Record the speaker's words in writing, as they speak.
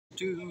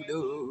to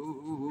know.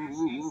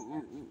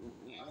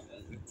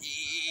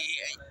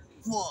 Yeah,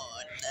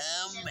 wanna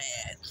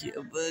match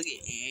up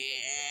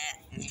again.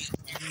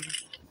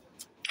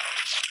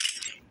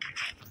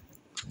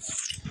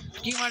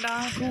 Gimana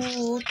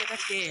aku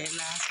tidak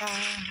kelakar.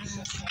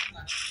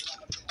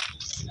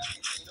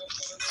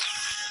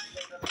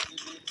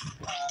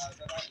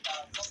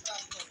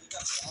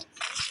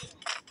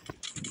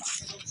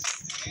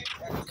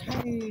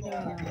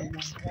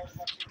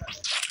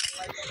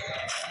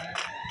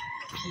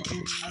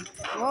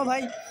 ओ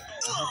भाई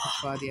कहाँ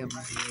फंसा दिया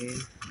मुझे।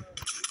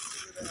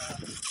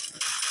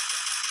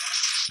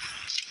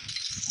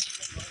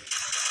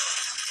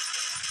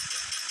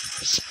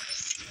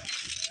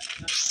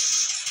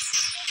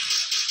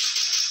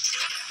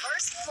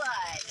 First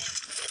blood.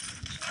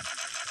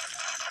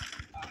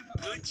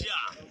 Good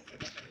job.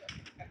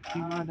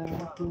 Gimana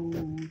aku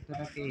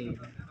tidak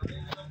kelakar।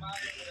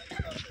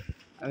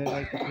 अबे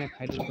भाई कितने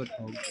फाइटर को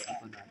ठोक दिया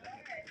बना रहा है।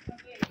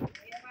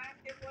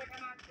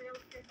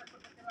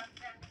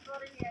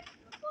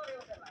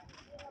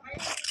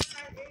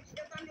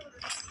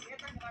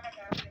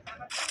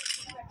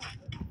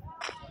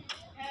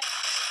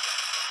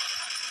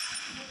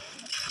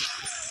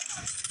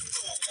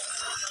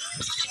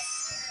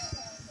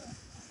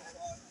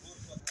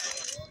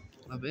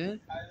 अबे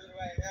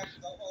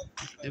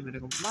इसने मेरे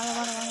को मारा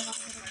मारा मारा मारा।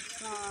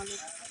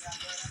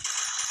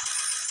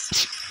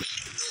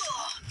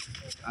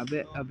 अबे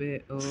अबे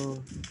ओ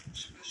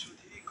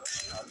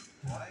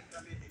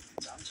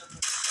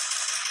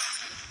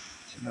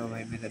चलो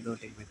भाई मेरे दो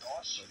टीम में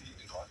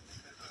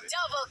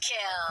Double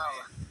kill.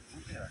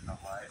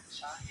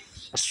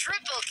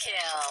 Triple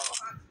kill.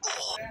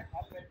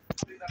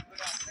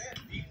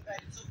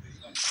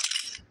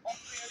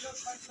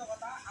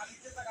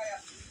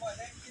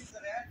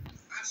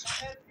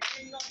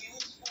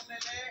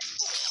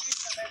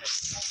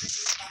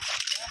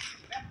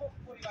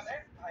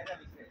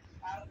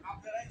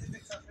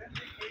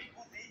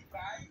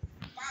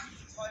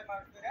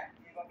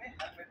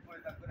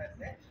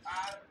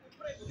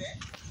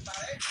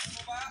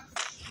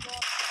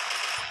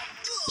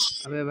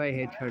 अबे भाई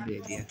हेडशॉट दे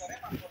दिया।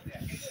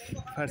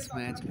 फर्स्ट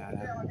मैच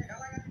हारा।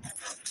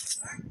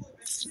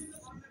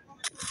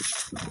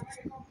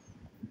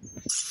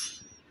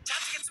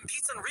 Time to get some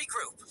pizza and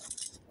regroup.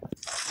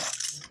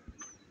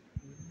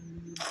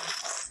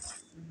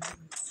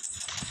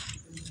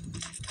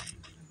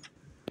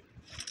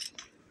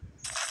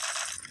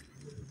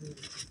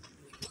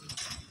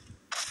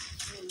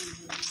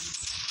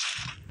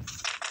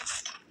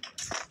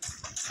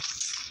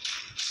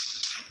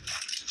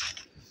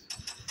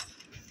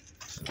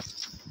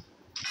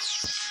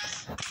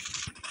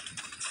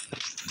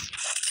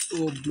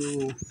 Oh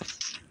bro.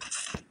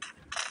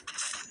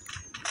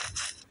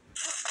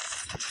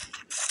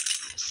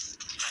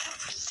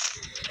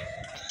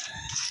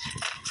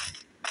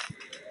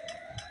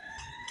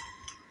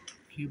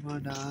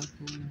 Gimana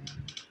aku?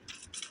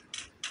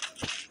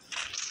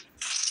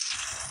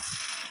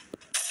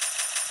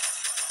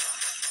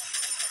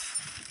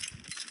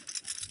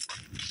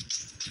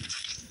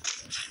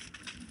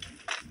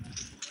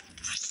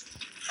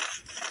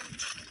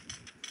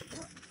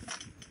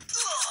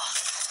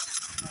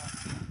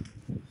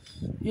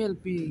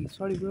 Help me,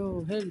 sorry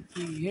bro, help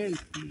me, help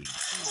me.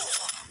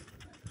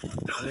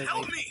 अबे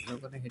भाई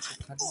लोगों ने हेडशॉट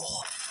खा लिया।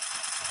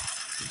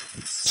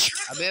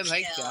 अबे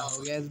भाई क्या हो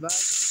गया इस बार?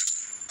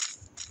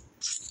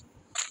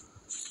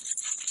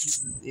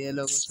 ये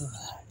लोगों तो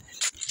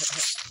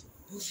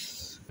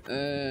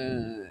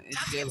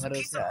इनके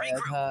भरोसे आया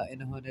था,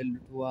 इन्होंने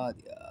लुटवा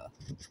दिया।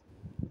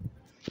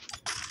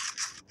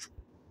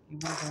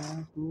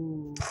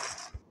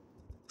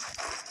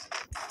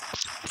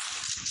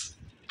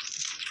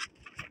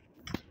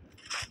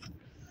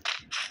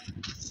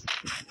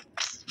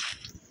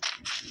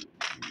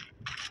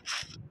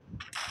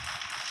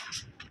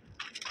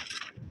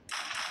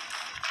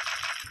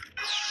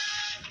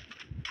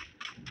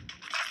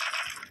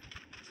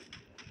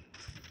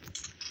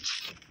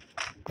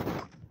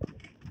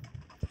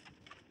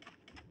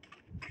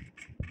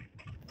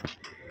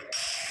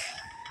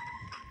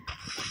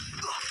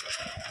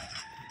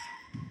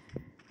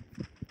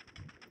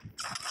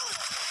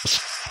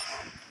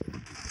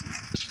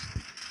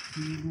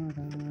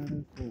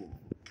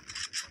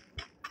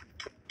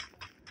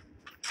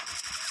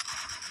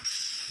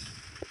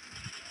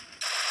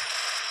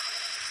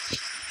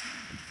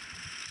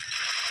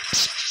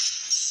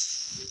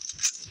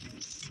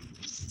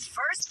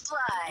 First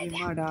blood.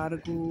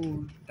 Madarku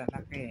tak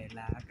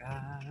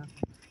kelakar.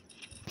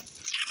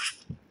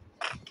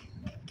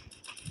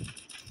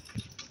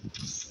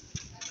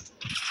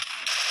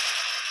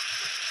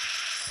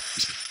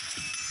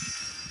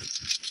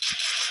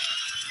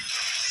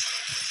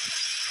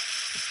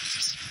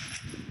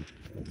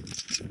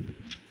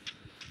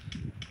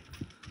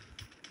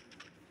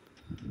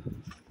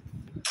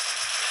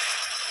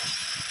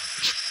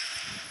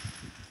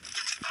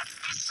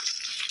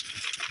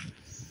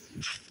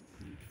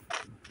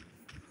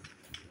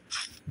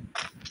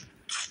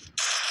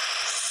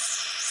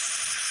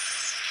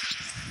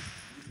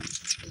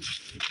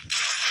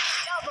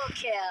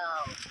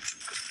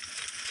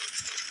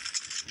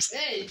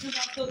 এই তুই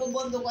সব তো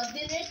বন্ধ কর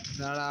দে রে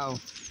দাঁড়াও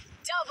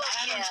Double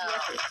kill.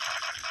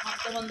 সব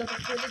তো বন্ধ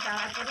করতে হলে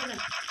দাঁড়া করে না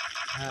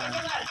হ্যাঁ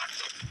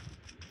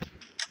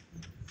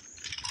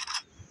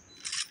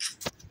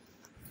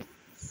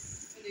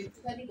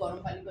একটুখানি গরম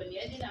পানি করে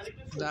নিয়ে আসি না আমি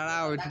একটু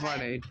দাঁড়াও একটু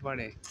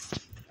পরে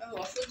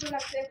অসহ্য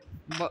লাগছে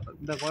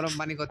গরম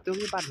পানি করতেও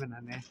কি পারবে না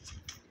নে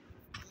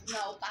না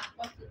ও কাজ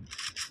করছে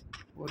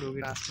ও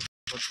রোগীর আস্তে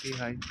করতেই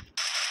হয়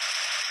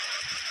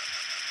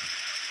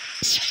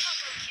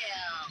Double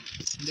kill.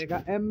 দেখা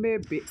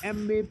এমবিপি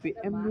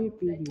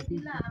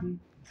না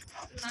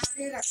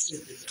খেয়ে রাখছে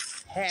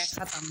হ্যাঁ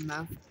খাতাম না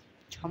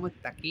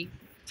সমস্যা কি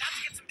Time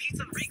to get some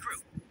pizza and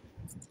regroup.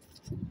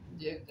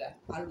 যে একটা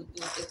আলু তো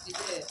দেখছি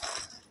যে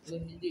ওই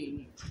নিজেই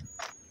নি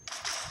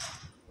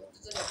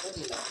কতটা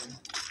করে লাগবে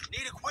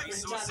Need equipment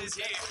sources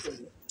here.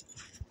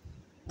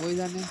 ওই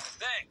জানে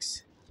Thanks.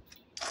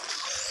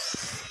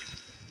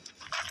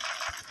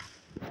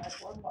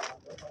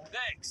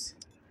 Thanks.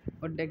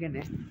 ওর ডেকে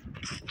নে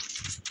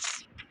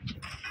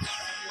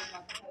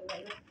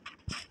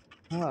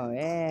হ্যাঁ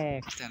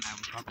একটা নাম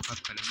খট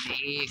করে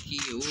এ কি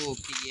ও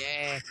কি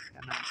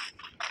একটা নাম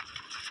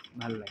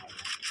ভালো লাগে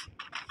না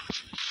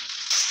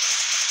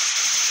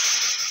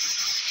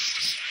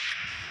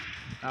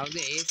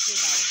তাহলে এসে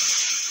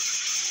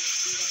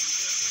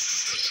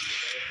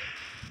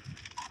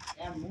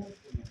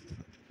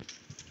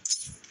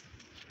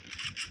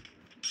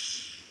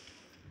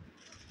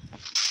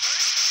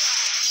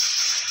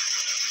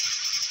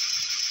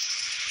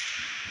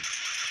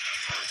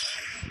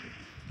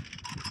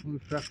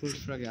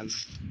উল্টা গেল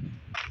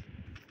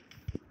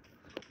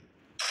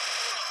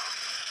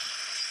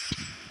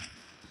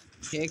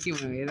কে কি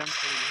এরকম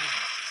করে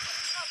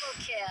Double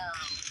kill.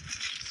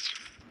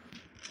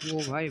 ও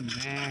ভাই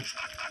ম্যাক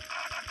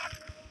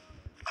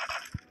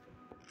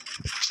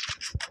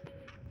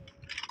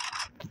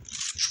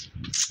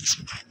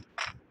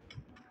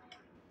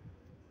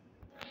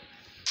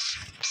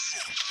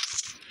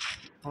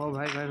ও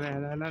ভাই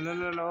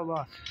হ্যালো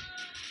বস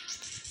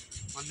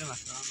মনে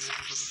মাস আমি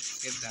কোনো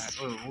স্কেপ দা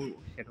ও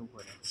সেটা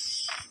উপরে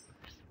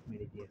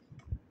মেরে দিয়েছে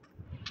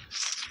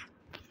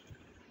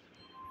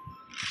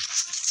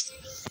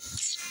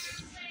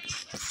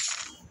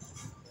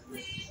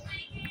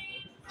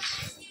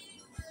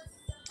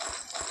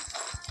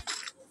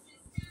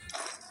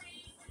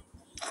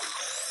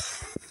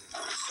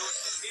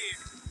Resources here.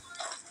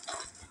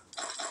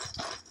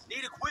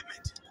 Need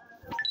equipment.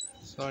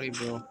 Sorry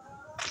bro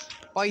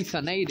পয়সা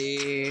নেই রে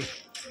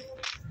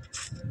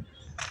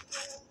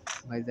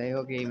ভাই যাই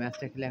হোক এই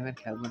ম্যাচটা খেলে আমি আর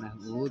খেলবো না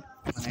বহুত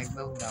মানে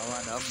একদম দাওয়া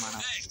মানা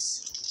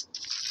Thanks.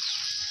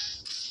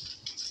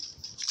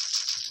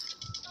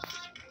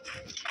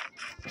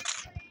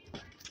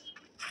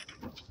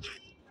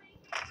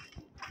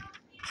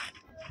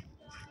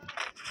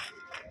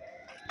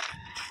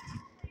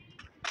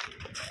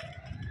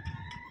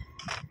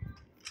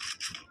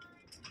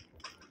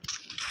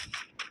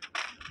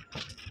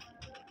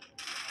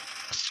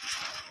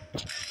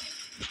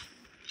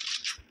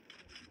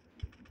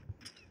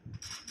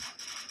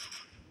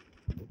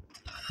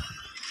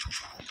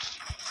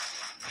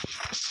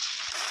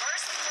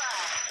 First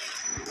blood.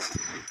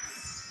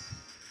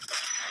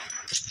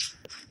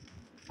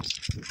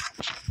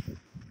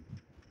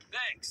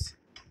 Thanks.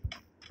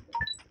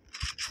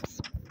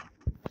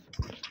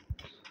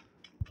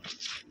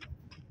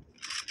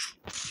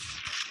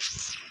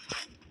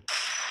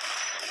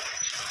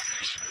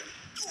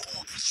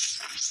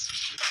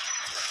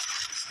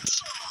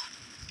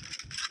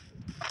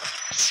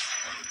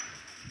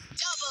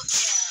 Double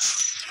kill.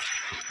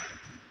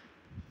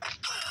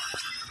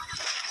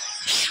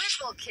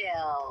 Triple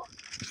kill.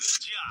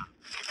 Good job.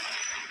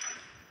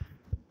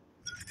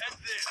 Head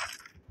there.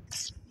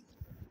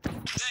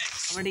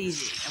 Thanks. আমার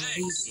ডিজে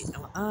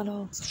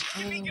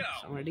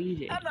আমার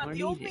DJ I'm not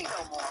the only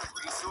no more.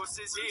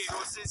 Resources here.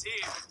 Resources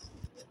here.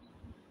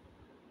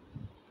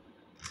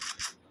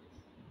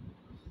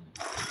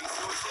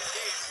 Resources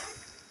here.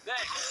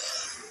 Thanks.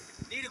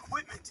 Need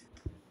equipment.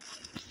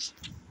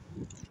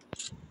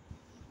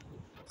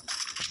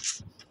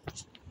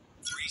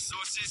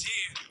 Resources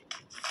here.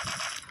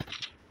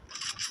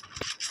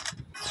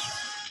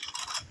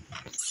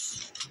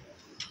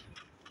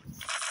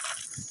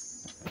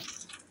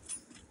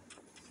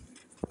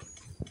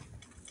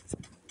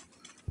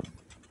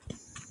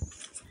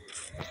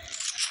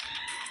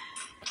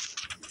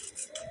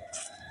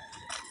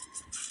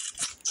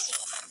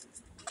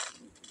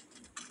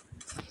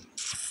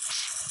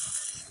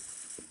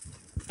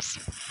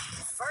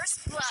 First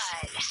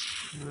blood.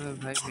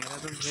 भाई मेरा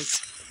तो भाई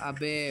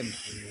अबे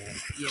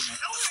ये मैं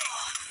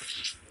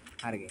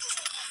हार गए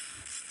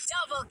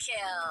Double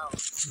kill.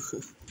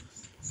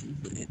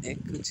 मैंने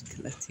कुछ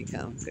गलत ही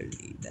काम कर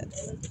ली इधर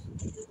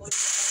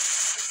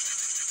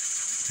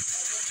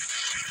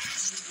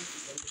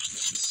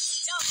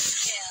Double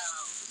kill.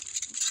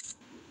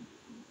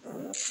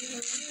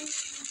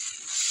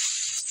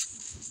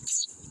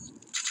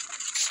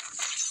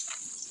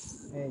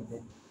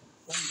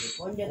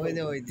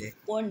 ওই দে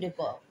কোন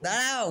দেখো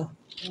দাঁড়াও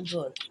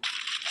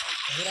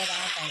ঘোড়া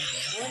রাখা টাইম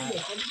নেই ওই যে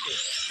চলিতে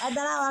আর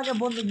দাঁড়াও আগে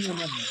বন্দুক নিয়ে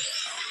নেব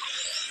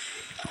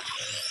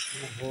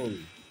হোল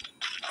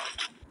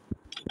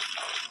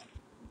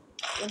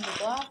বন্দুক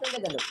পেটে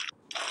গেল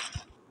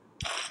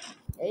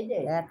এই যে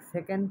 1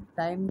 সেকেন্ড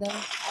টাইম দাও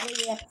আরে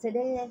 1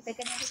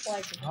 সেকেন্ড এর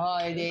কয়টা হ্যাঁ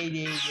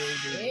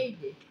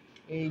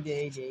এই যে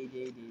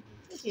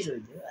কি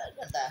রইছে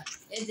কথা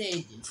এই যে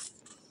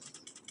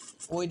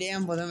ওইটাই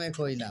আমি প্রথমে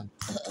কইলাম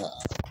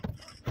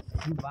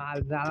বাল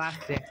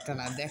জ্বালাচ্ছে একটা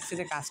না দেখছে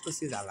যে কাজ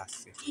করছি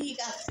জ্বালাচ্ছে কি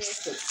কাজ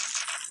করছো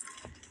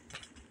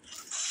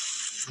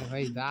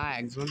ভাই দা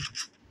একজন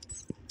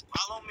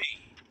Follow me.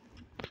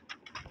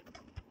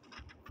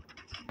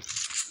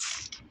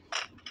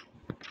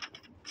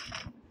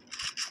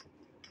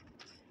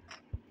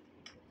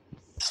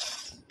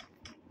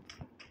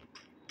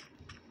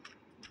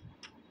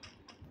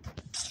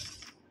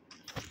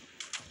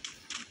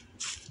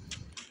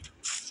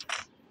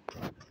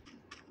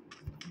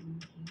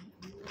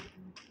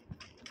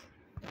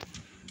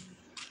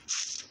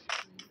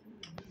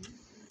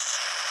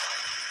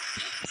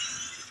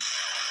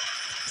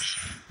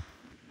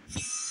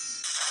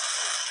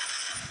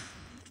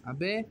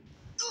 अबे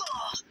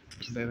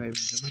अबे भाई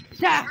मुझे मत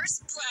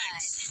First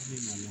blood. अबे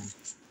माला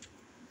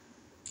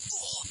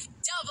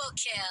Double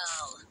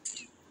kill.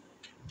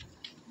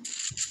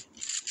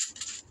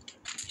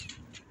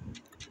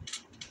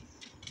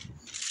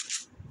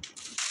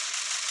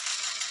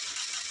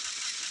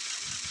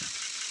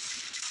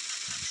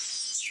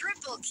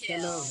 Triple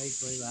चलो kill. भाई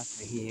कोई बात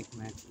नहीं एक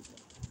मैच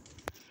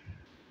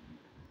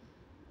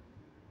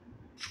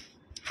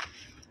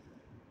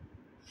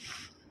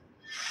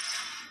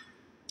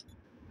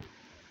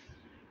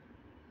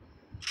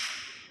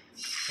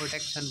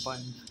प्रोटेक्शन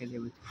पॉइंट के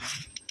लिए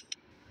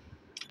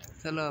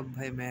चलो अब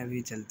भाई मैं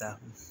भी चलता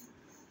हूँ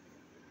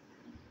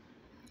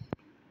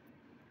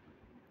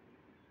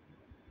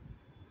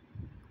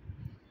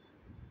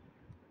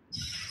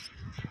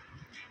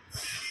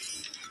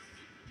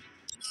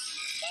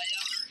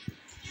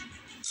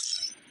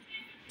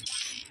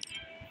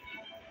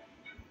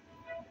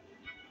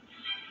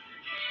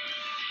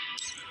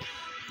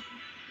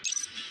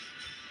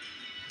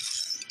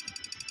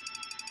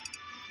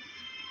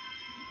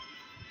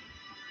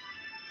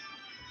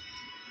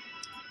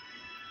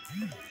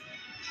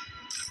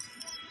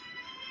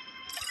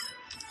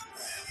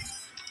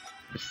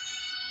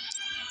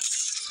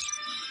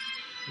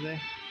ले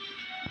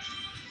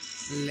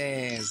ले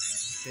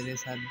तेरे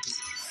साथ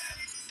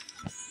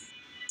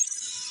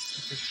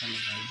चलो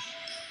भाई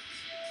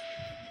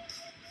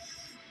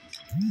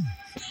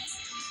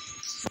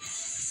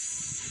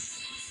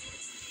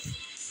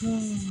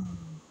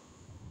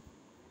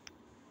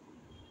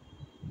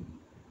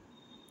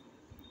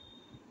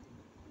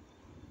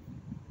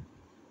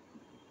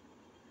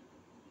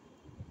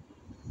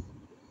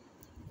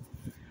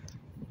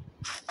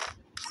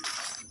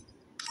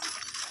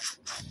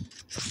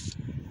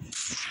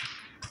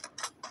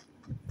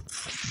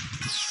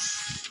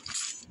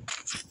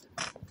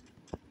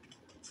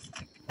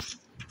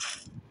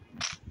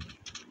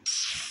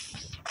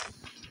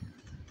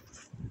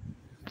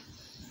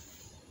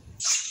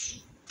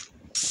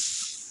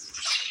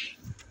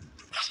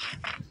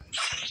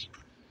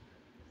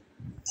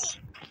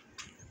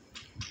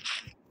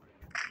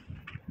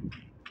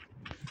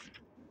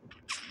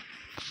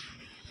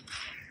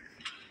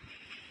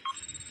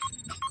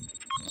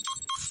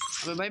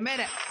अबे भाई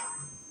मेरे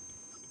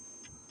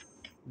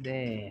दे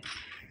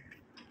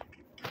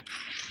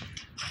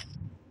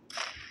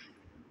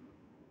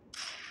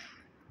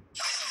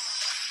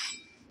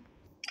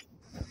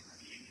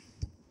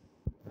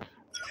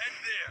Head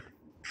there.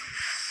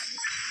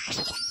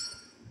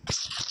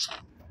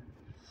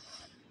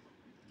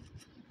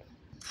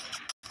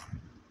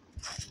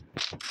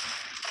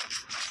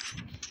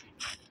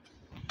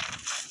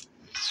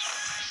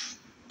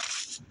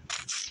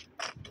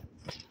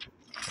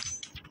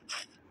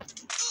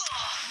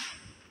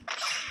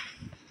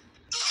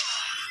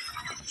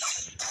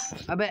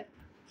 अबे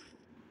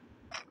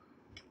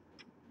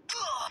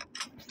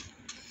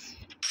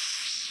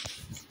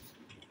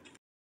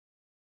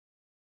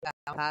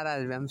सारा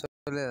हम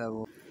चले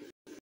जाबो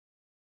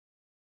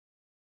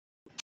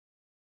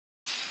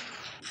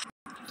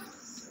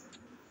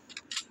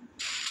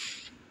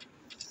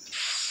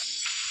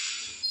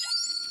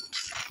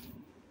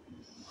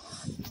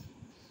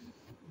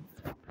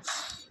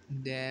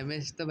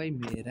डैमेज तो भाई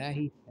मेरा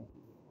ही है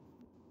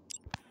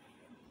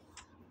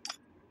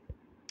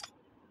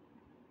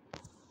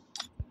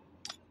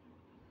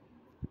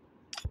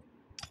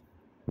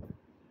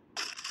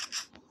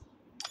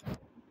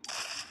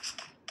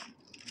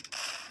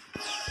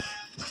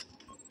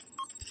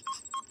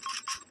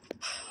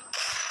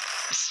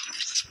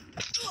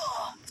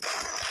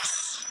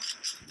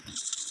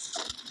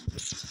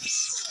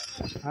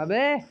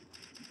अबे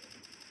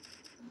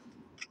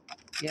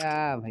क्या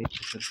भाई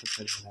चल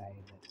रहा है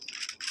इधर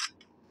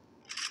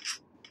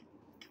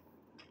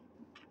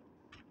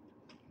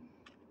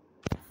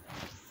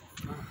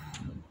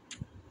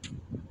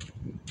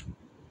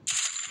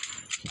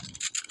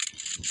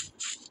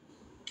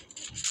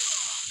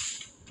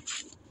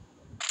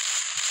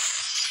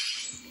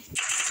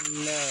लो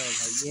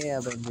भाई ये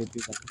अब एमवीपी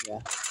बन गया।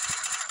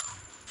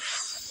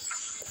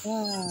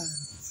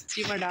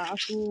 चिमा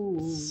डाकू।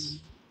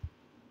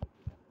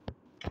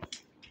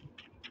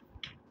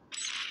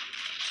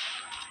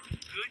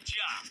 Good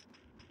job.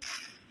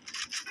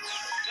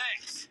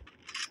 Thanks.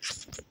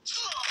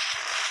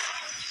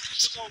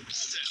 Come on,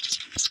 cool down.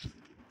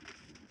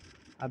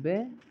 अबे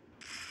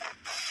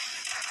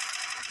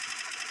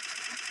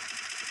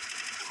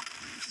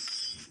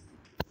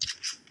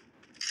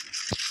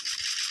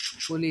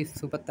पुलिस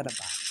सुपर तरफ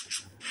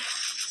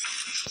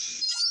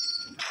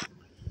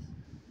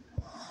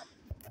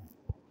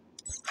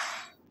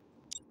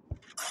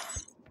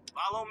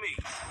Follow me.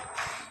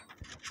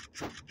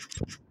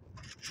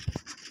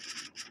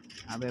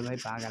 अबे भाई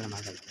पागल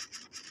मागल।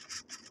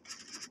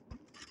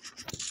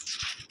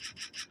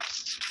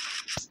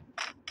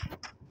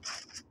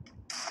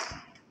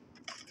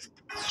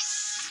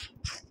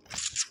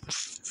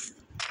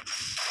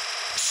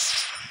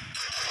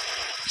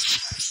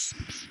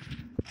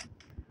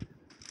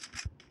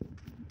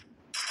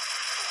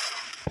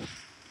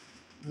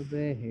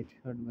 अबे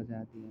हेडशॉट बजा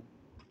दिया।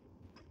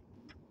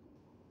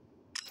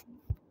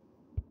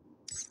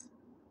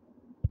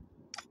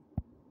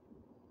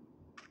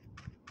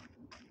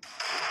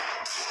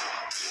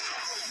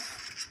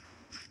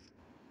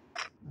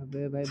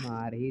 अबे भाई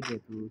मार ही दे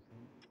तू उसे।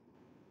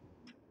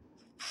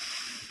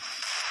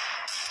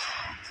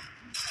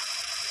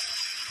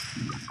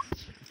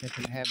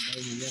 सेटल है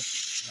भाई मुझे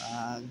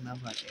भागना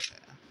पड़ेगा।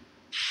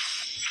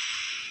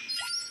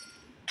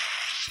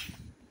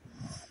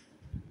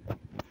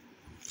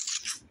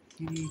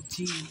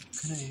 जी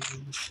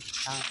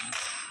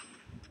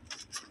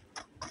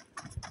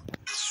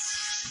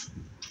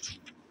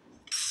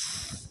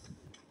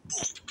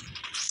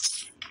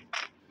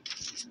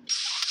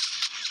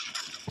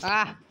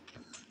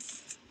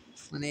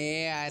মানে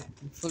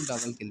ফুল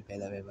ডবল কিল পেয়ে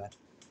যাবে এবার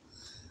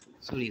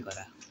চুরি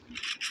করা।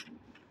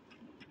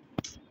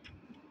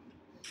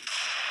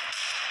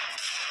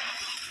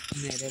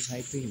 मेरे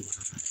भाई तुई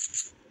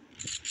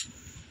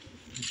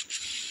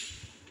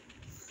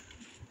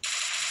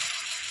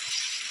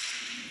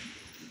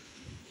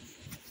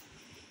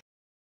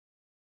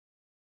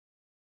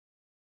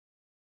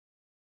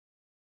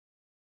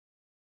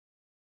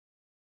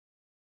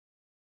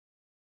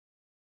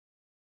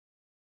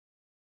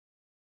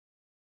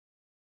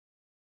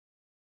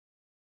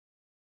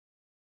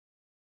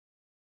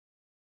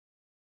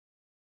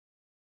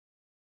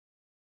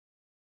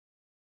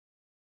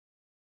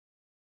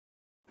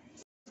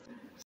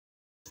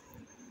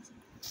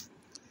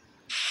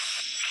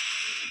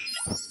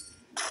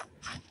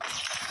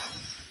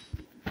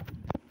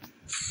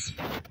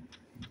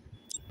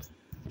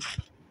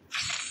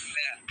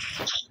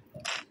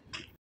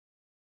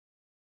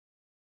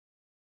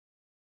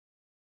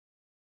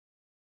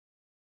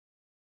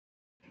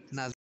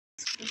না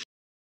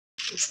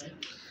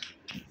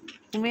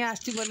তুমি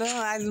আসছি বলো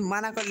আজ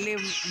মানা করলে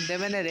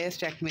দেবে না রেস্ট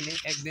 1 মিনিট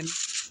একদিন।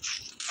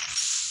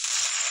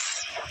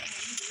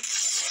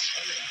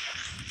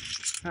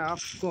 হ্যাঁ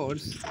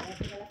অফকোর্স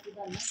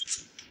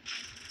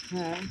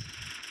হ্যাঁ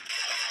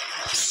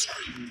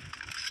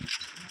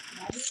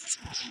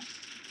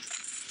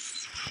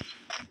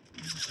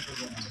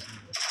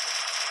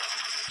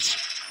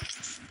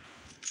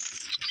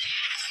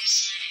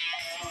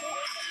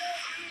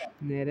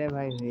मेरे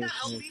भाई That'll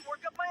help me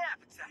work up my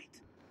appetite.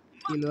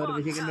 কিল ওর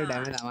বেশি কিন্তু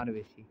ড্যামেজ আমার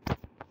বেশি।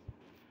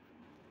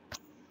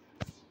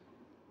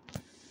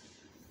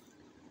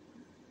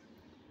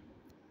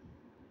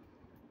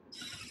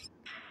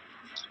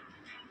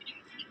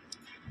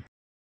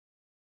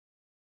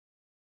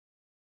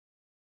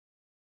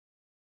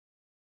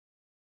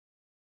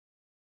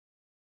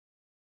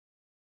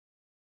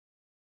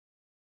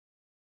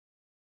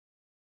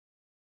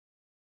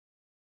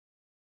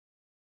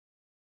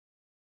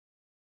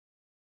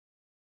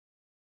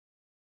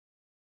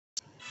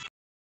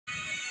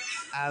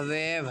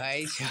 अबे भाई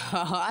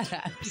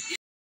छोड़